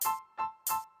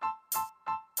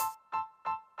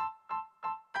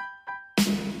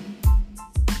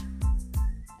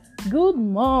Good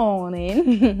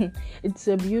morning. It's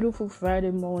a beautiful Friday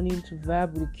morning to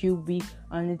vibe with QB,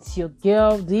 and it's your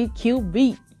girl, the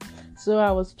QB. So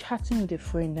I was chatting with a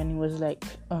friend, and he was like,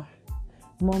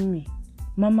 Mama,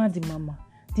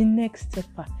 the next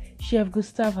stepper, Chef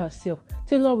Gustav herself,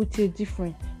 tell her with a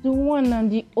different, the one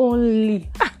and the only.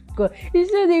 God, he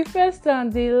said the first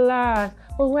and the last.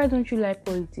 But why don't you like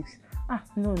politics?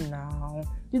 No, now.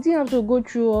 You didn't have to go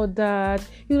through all that.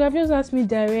 You would have just asked me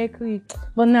directly.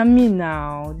 But not me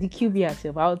now. The QB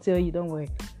herself. I'll tell you, don't worry.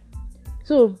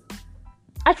 So,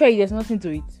 actually, there's nothing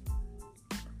to it.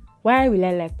 Why will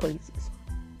I like politics?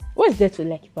 What's there to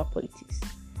like about politics?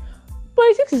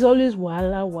 Politics is always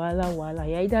wala.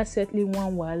 You're either settling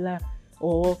one wala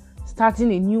or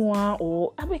starting a new one,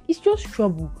 or it's just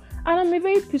trouble. And I'm a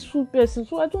very peaceful person,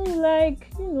 so I don't like,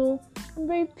 I'm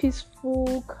very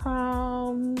peaceful,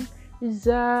 calm,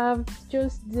 reserved,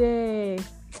 just there.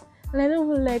 And I don't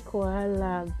even like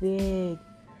wahala, big.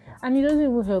 And it doesn't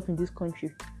even help in this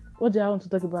country. What do I want to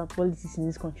talk about politics in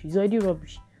this country? It's already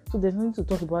rubbish. So there's nothing to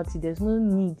talk about it. There's no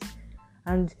need.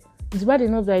 And it's bad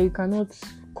enough that you cannot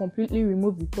completely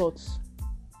remove the thoughts.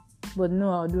 But no,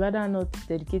 I would rather not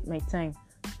dedicate my time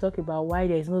to talk about why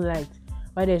there's no light,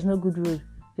 why there's no good road,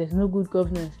 there's no good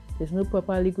governance, there's no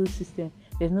proper legal system,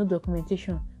 there's no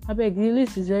documentation. The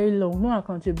list is very long. No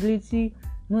accountability,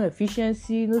 no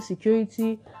efficiency, no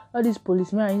security. All these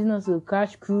policemen are using us to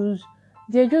catch crews.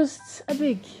 They're just,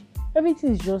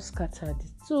 everything is just scattered.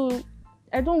 So,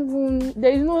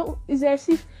 it's as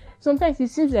if sometimes it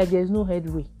seems like there's no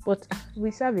headway. But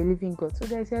we serve a living God, so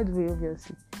there's headway,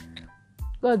 obviously.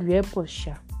 God will help us,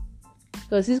 sha.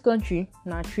 Because this country,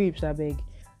 trips,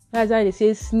 That's why they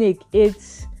say snake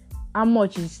eats. How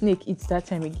much is snake eats that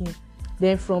time again?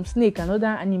 Then from snake, another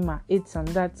animal eats and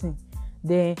that thing.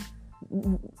 Then,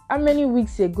 how many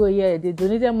weeks ago, they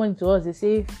donated money to us. They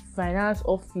say finance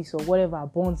office or whatever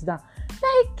burns down.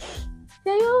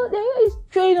 They always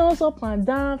throwing us up and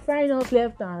down, frying us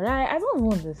left and right. I don't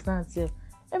even understand, sir.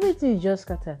 Everything is just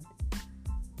scattered.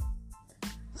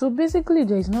 So basically,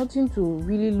 there is nothing to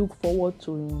really look forward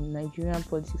to in Nigerian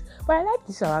politics. But I like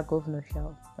this our governor,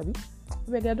 I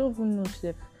don't even know,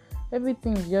 sir.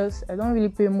 Everything is just, I don't really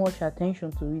pay much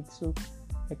attention to it. So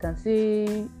I can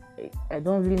say I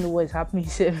don't really know what is happening,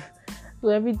 sir. So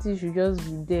everything should just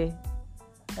be there.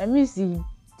 I miss the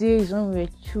days when we were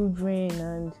children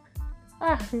and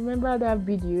remember that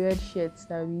big red shirt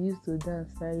that we used to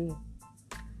dance.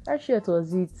 That shirt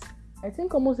was it. I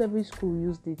think almost every school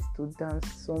used it to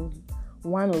dance some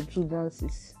 1 or 2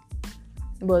 dances.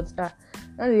 But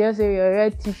when they just say your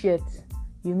red t-shirt,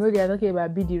 they are talking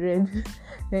about BD red.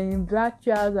 Then in black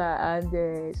trousers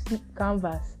and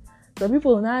canvas. So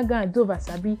people will now go and do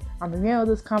Vasabi and wearing all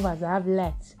those canvas that have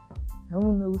lights. I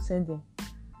don't know who sent them.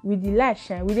 With the light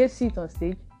shine, we just sit on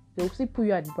stage. They will still put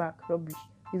you at the back. Rubbish.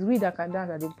 It's we that can dance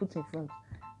that they put in front.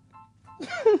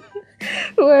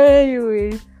 Well,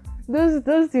 anyway,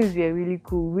 those things were really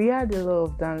cool. We had a lot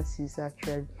of dances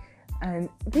actually, and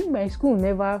I think my school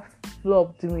never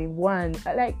flopped doing one.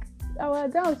 Our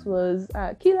dance was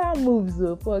killer moves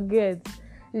though. Forget.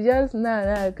 It's just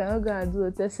I cannot go and do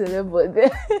a test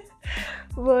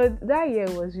but that year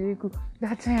was really cool.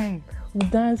 That time we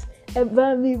danced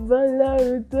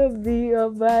Bala to be a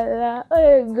Bala.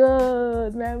 Oh my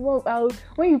God, my mom.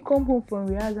 When you come home from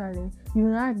rehearsal, you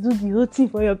now do the whole thing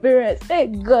for your parents. Hey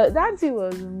God, that thing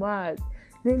was mad.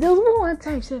 There was one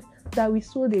time that we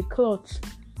sewed a cloth,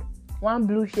 one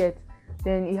blue shirt.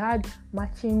 Then it had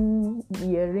matching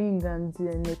earring and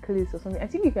necklace or something. I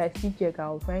think if I still check,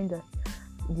 I'll find that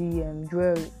the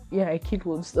jewelry. Yeah, I keep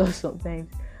old stuff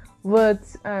sometimes. But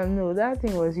no, that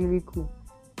thing was really cool.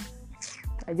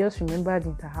 I just remembered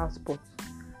inter-house sports.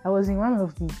 I was in one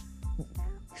of the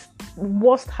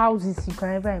worst houses you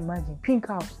can ever imagine, pink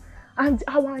house, and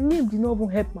our name did not even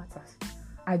help matters.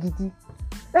 Agidi.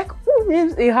 Who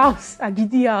names a house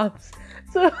Agidi house?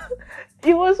 So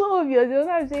it was so obvious. They were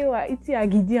not saying eating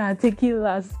Agidi and taking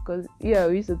last because we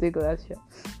used to take last year.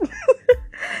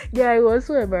 It was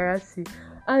so embarrassing.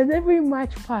 And every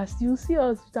match passed, you see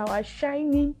us with our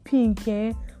shining pink,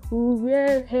 We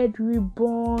wear head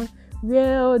ribbon,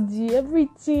 wear all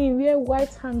everything, wear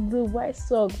white hand glove, white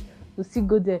socks. You still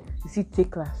go there, you still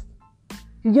take class.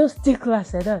 You just take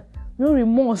class like that. No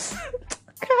remorse.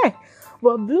 Okay.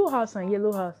 But blue house and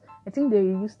yellow house, I think they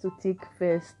used to take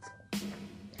first.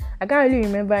 I can't really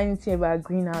remember anything about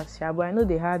green house, but I know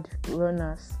they had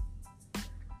runners.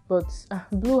 But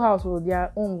blue house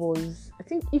their own was, I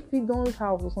think Ifidon's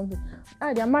house or something.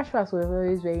 Their match pass was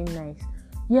always very nice.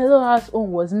 Yellow house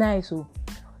own was nice. But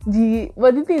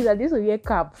the thing is that this will wear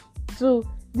cap. So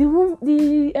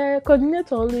the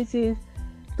coordinator always says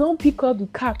Don't pick up the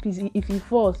cap if he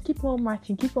falls. Keep on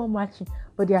marching.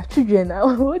 But they are children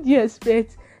now. What do you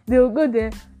expect? They will go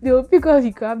there. They will pick up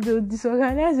the cap. They will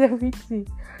disorganize everything.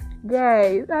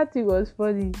 Guys, that thing was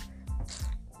funny.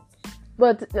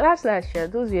 But last year,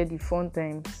 those were the fun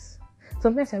times.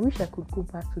 Sometimes I wish I could go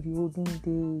back to the olden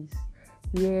days.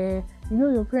 Yeah,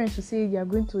 your parents will say you are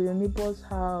going to your neighbor's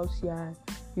house. Yeah,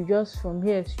 you just from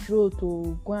here stroll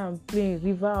to go and play in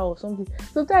river or something.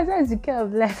 Sometimes that's the kind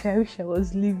of life I wish I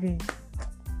was living.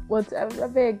 But I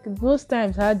beg, those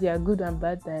times had their good and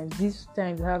bad times. These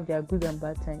times have their good and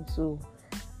bad times. So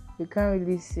you can't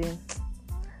really say.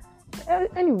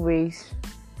 Anyways,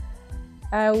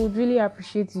 I would really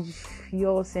appreciate if you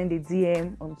all send a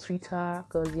DM on Twitter,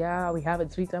 because we have a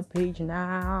Twitter page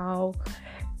now.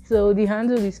 So the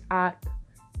handle is at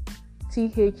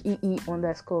THEE_QBV.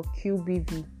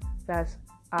 That's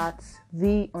at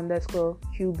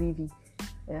the_QBV.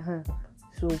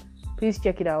 So please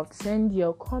check it out. Send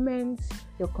your comments,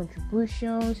 your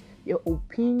contributions, your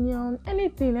opinion,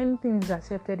 anything is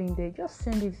accepted in there. Just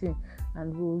send it in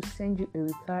and we'll send you a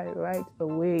reply right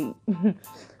away.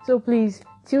 So please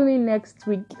tune in next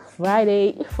week,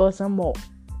 Friday, for some more.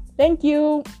 Thank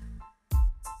you.